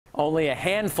Only a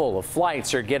handful of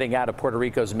flights are getting out of Puerto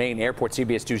Rico's main airport.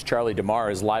 CBS 2's Charlie DeMar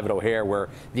is live at O'Hare, where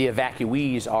the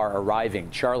evacuees are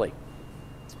arriving. Charlie.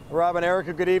 Rob and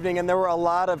Erica, good evening. And there were a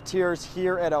lot of tears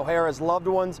here at O'Hare as loved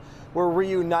ones were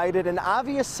reunited. An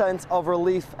obvious sense of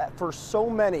relief for so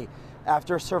many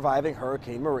after surviving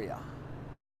Hurricane Maria.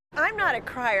 I'm not a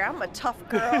crier, I'm a tough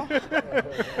girl.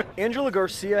 Angela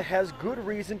Garcia has good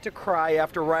reason to cry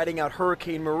after riding out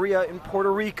Hurricane Maria in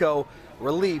Puerto Rico,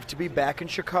 relieved to be back in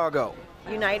Chicago.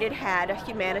 United had a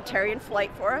humanitarian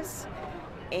flight for us,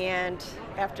 and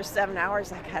after 7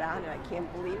 hours I got on it. I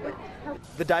can't believe it.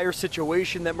 The dire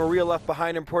situation that Maria left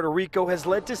behind in Puerto Rico has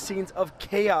led to scenes of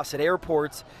chaos at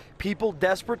airports, people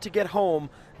desperate to get home.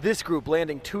 This group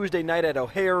landing Tuesday night at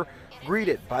O'Hare,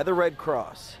 greeted by the Red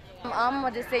Cross. I'm a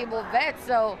disabled vet,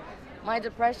 so my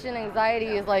depression,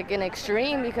 anxiety is like an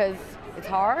extreme because it's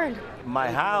hard.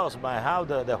 My house,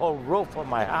 the whole roof of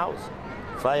my house,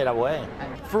 fly away.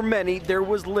 For many, there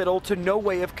was little to no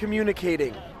way of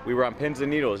communicating. We were on pins and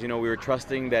needles, you know, we were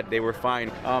trusting that they were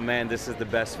fine. Oh man, this is the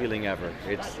best feeling ever.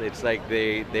 It's like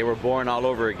they were born all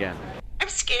over again. I'm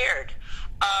scared.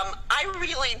 I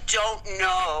really don't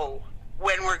know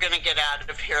when we're going to get out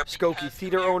of here. Skokie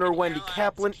Theater owner Wendy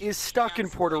Kaplan is stuck in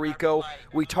Puerto Rico.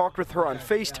 We talked with her on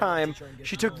FaceTime.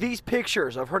 She took these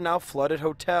pictures of her now flooded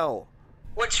hotel.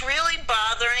 What's really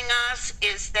bothering us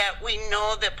is that we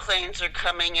know that planes are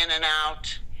coming in and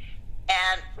out,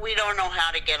 and we don't know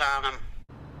how to get on them.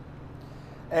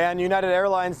 And United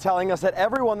Airlines telling us that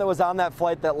everyone that was on that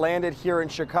flight that landed here in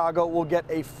Chicago will get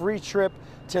a free trip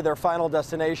to their final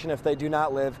destination if they do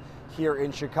not live here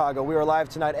in Chicago. We are live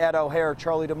tonight at O'Hare.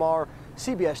 Charlie DeMar,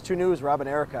 CBS 2 News, Rob and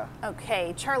Erica.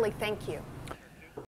 Okay, Charlie, thank you.